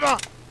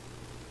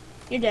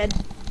 You're dead.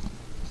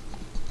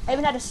 I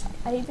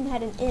even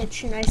had an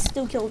itch, and I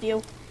still killed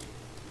you.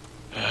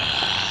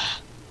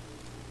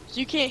 So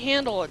you can't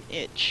handle an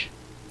itch.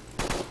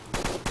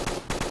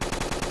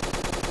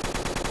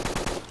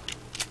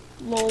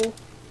 Lol.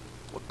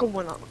 What's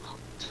going on?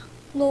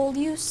 Lol,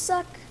 you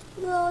suck.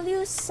 Lol,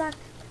 you suck.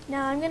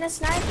 Now I'm gonna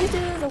snipe you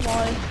through the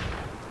wall.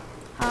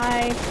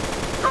 Hi.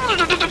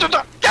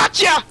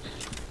 Gotcha!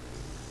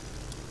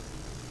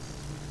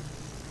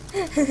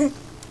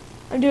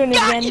 I'm doing it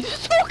Got again. you!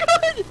 So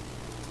good!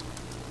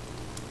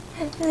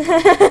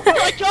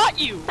 I got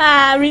you!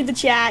 Ah, read the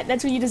chat.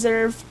 That's what you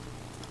deserve.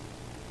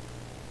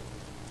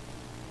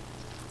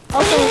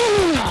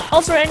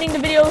 Also, we're ending the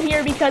video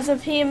here because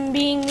of him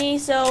being me.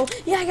 So,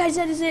 yeah, guys,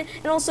 that is it.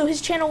 And also,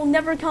 his channel will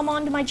never come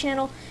onto my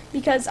channel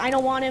because I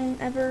don't want him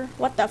ever.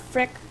 What the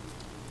frick?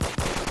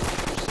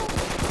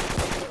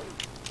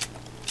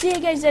 So, yeah,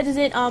 guys, that is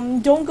it.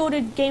 Don't go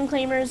to Game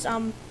Claimers.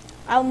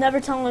 I'll never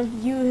tell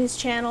him you his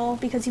channel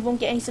because he won't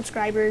get any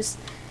subscribers.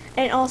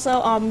 And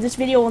also, this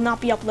video will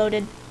not be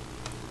uploaded.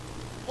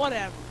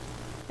 Whatever.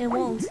 It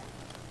won't.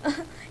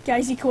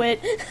 Guys, he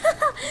quit.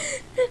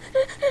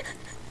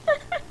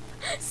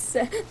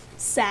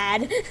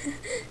 Sad.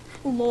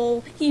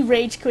 Lol. He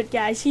rage quit,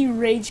 guys. He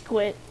rage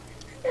quit.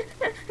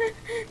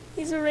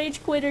 He's a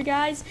rage quitter,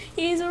 guys.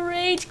 He's a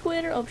rage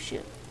quitter. Oh,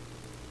 shoot.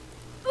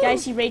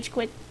 Guys, he rage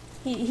quit.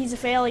 He's a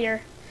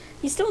failure.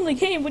 He's still in the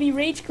game, but he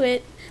rage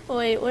quit. Oh,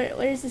 wait,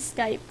 where's the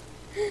Skype?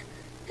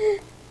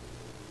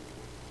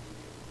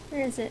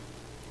 Where is it?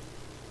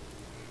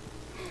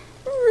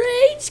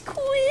 Rage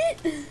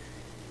quit!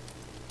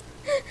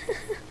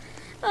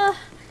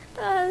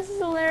 This is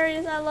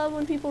hilarious. I love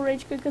when people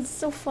rage quit because it's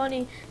so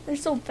funny. They're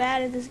so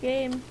bad at this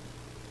game.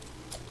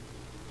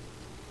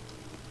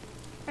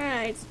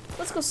 Alright,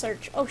 let's go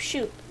search. Oh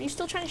shoot, are you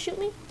still trying to shoot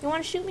me? You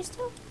want to shoot me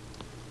still?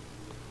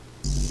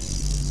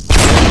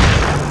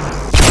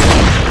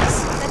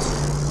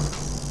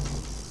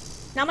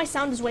 Now my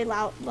sound is way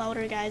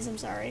louder, guys. I'm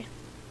sorry.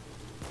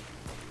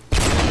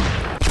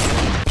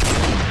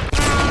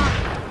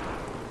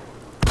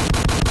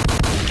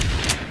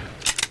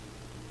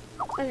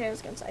 Okay,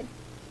 let's go inside.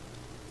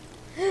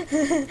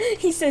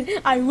 He said,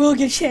 "I will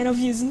get channel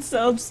views and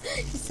subs."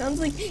 He sounds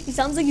like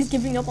he's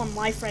giving up on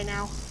life right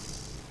now.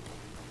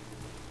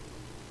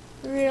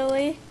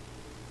 Really?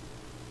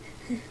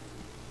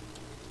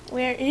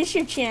 Where is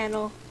your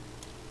channel?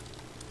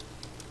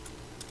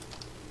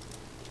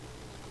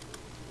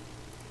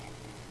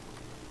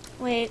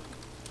 Wait.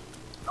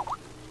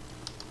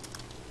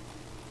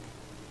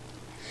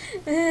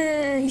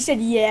 He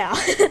said, yeah.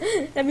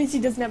 That means he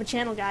doesn't have a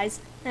channel, guys.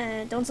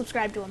 Don't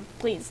subscribe to him,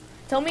 please.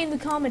 Tell me in the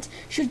comments,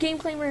 should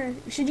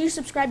you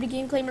subscribe to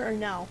Game Claimer or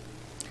no?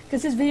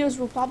 Because his videos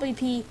will probably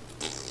be...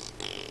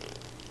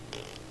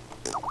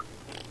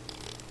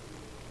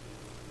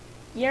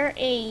 You're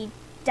a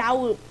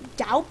doubt?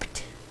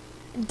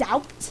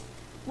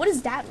 What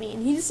does that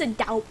mean? He just said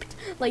doubt.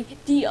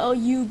 Like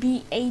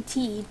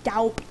D-O-U-B-A-T.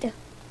 Doubt.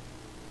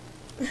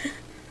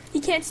 He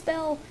can't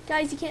spell.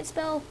 Guys, he can't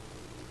spell.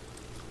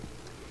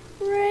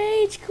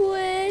 Rage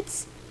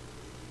quit.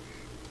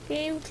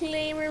 Game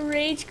Claimer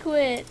rage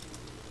quit.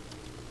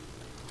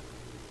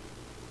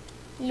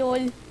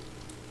 Lol.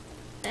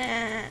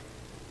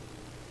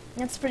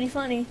 That's pretty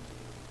funny.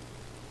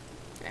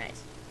 Alright.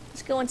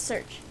 Let's go and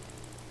search.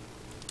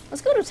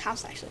 Let's go to his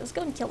house, actually. Let's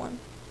go and kill him.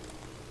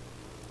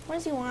 What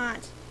does he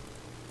want?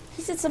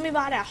 He said something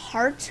about a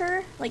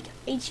harter, like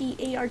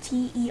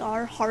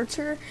H-E-A-R-T-E-R,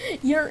 harter.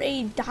 You're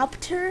a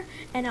adopter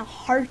and a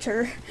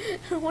harter.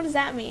 What does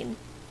that mean?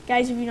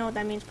 Guys, if you know what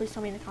that means, please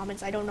tell me in the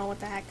comments. I don't know what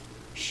the heck.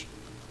 Shh.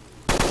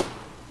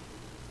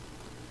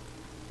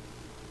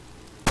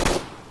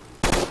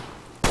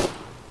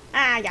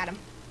 Ah, I got him.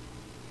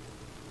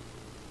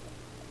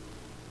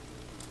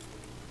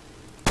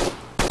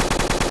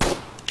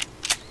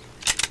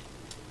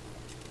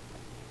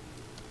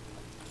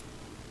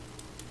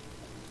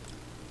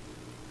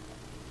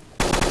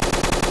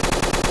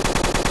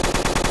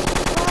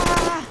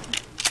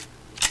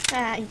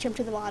 Ah, he jumped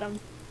to the bottom.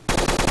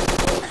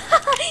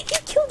 He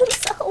killed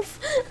himself.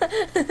 Look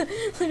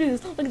at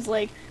this. Look at his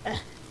leg.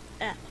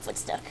 Foot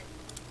stuck.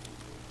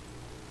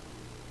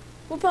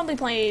 We'll probably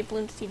play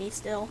Bloons TD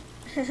still.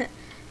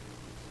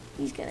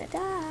 He's gonna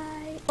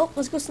die. Oh,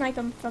 let's go snipe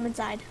him from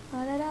inside.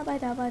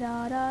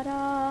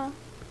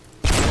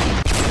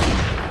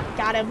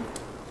 Got him.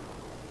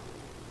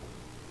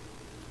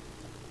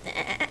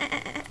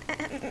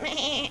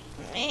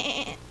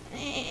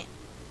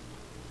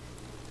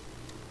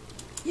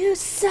 You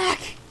suck!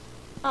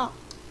 Oh.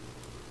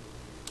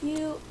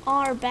 You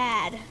are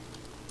bad.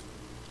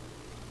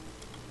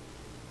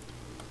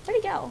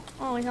 Where'd he go?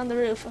 Oh, he's on the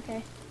roof.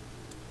 Okay.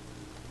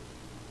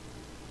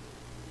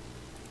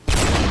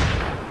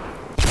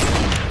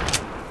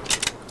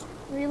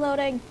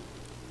 Reloading.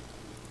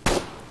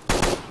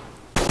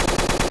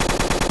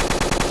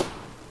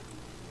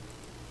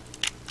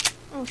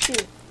 Oh,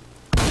 shoot.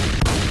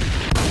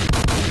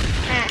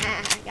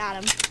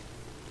 Got him.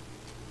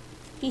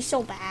 He's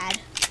so bad.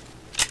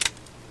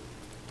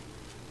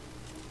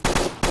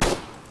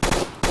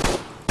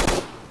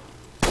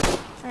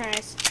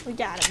 Alright, we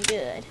got him.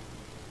 Good.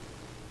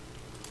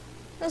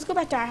 Let's go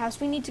back to our house.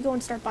 We need to go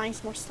and start buying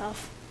some more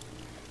stuff.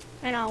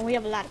 I know, we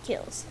have a lot of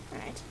kills.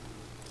 Alright.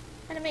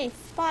 Enemy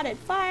spotted.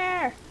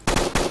 Fire!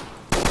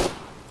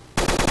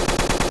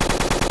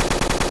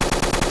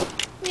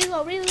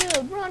 Reload,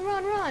 reload. Run,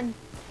 run, run.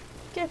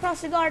 Get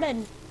across the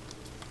garden.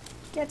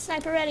 Get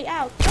sniper ready.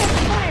 Out. Oh,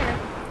 fire!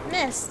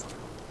 Missed.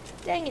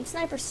 Dang it,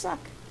 snipers suck.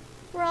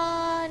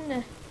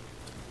 Run!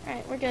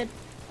 Alright, we're good.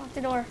 Lock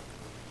the door.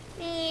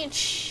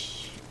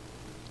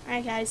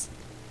 Alright, guys.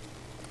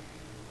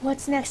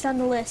 What's next on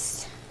the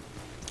list?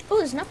 Oh,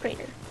 there's an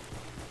upgrader.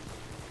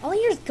 All I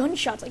hear is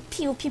gunshots, like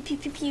pew, pew, pew,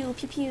 pew, pew,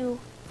 pew, pew.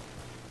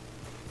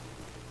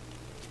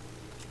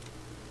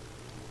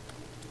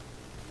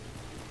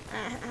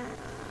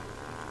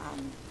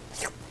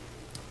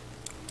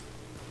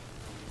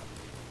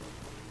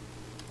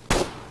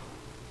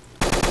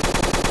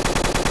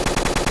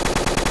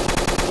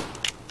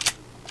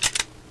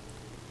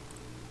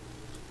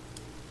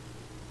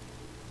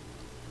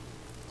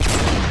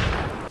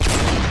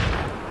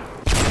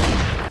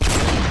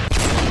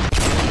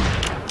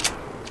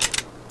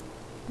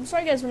 I'm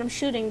sorry guys when I'm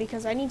shooting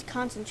because I need to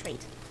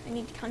concentrate. I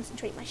need to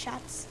concentrate my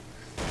shots.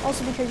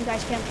 Also because you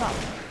guys can't talk.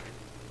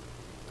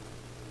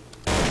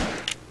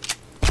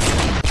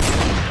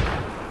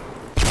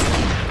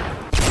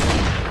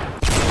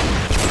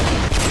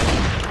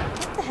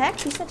 What the heck?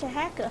 He's such a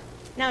hacker.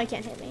 Now he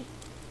can't hit me.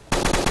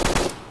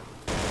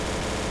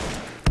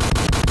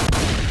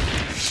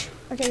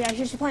 Okay guys,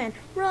 here's the plan.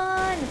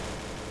 Run!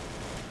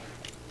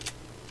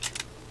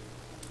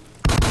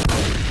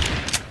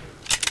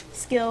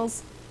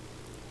 Skills.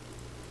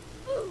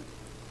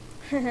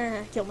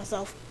 Kill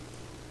myself.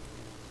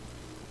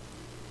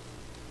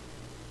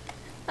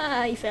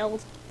 Ah, he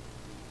failed.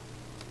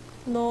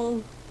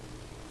 Lol.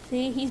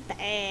 See, he's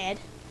bad.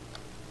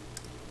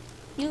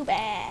 You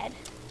bad.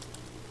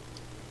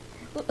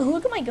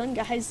 Look at my gun,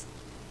 guys.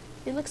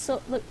 It looks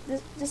so. Look,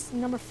 this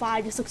number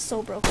 5 just looks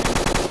so broken.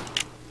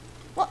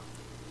 What?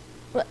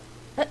 What?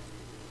 What?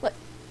 What?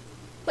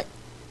 What?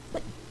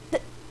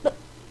 What?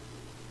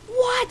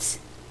 What?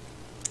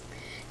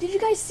 Did you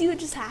guys see what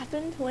just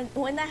happened?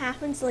 When that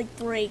happens, it, like,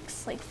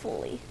 breaks like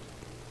fully.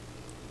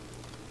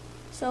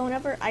 So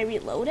whenever I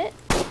reload it,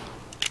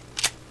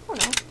 oh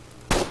no,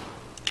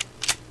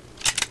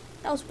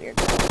 that was weird.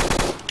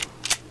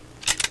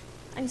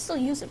 I can still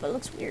use it, but it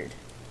looks weird.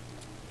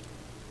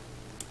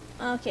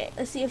 Okay,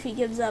 let's see if he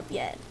gives up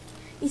yet.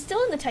 He's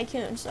still in the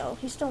Tycoon, so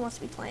he still wants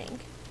to be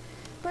playing.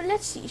 But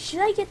let's see, should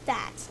I get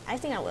that? I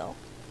think I will.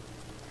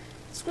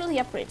 Screw the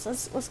upgrades,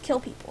 let's kill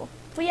people.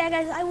 But yeah,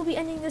 guys, I will be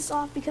ending this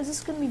off because this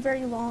is going to be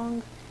very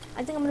long.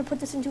 I think I'm going to put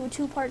this into a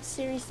 2-part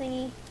series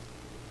thingy.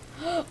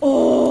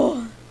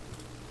 Oh!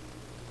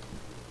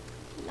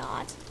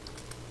 Not.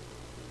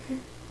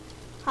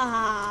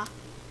 Haha.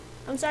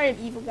 I'm sorry I'm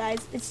evil,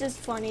 guys. It's just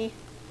funny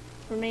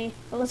for me.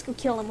 But let's go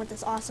kill him with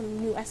this awesome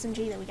new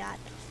SMG that we got.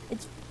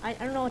 It's, I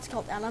don't know what it's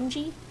called,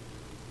 LMG?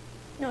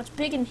 No, it's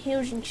big and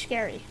huge and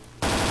scary.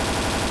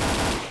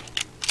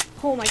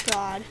 Oh my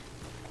god.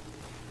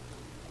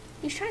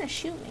 He's trying to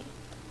shoot me.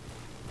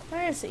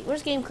 Where is he?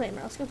 Where's Game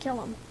Claimer? Let's go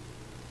kill him.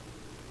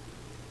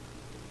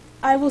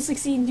 I will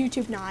succeed,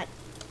 YouTube not.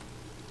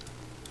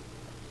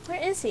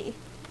 Where is he?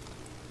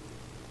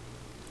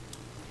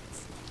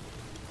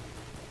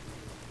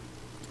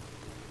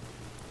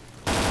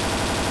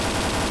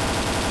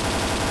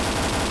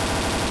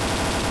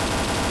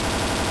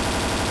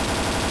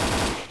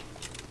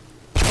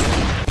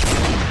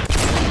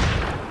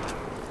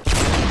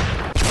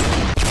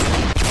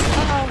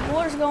 Uh-oh,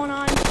 war's going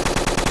on.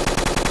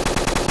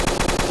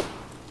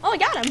 Oh, I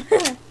got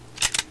him!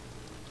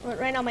 Well,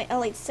 right now my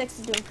L86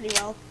 is doing pretty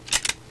well.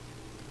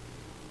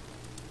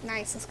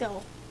 Nice, let's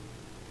go.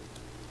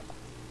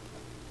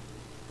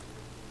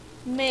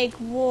 Make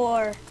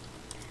war,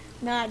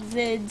 not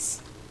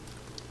vids.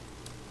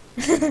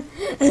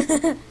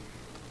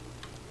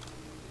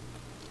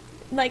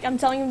 Like, I'm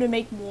telling him to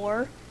make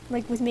war,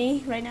 like with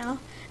me right now.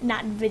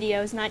 Not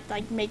videos, not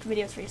like make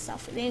videos for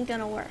yourself. It ain't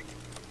gonna work.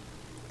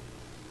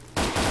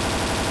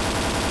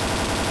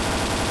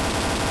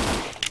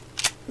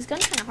 This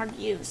gun's kinda hard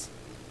to use.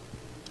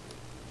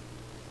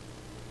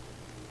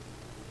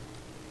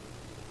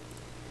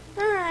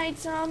 Alright,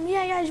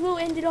 yeah guys, we'll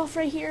end it off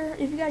right here.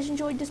 If you guys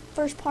enjoyed this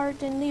first part,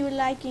 then leave a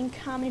like and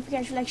comment if you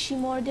guys would like to see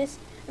more of this.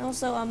 And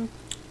also,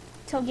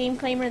 tell Game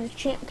Claimer in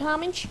the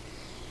comments,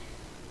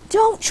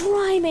 don't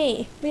try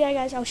me! But yeah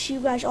guys, I'll see you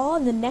guys all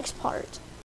in the next part.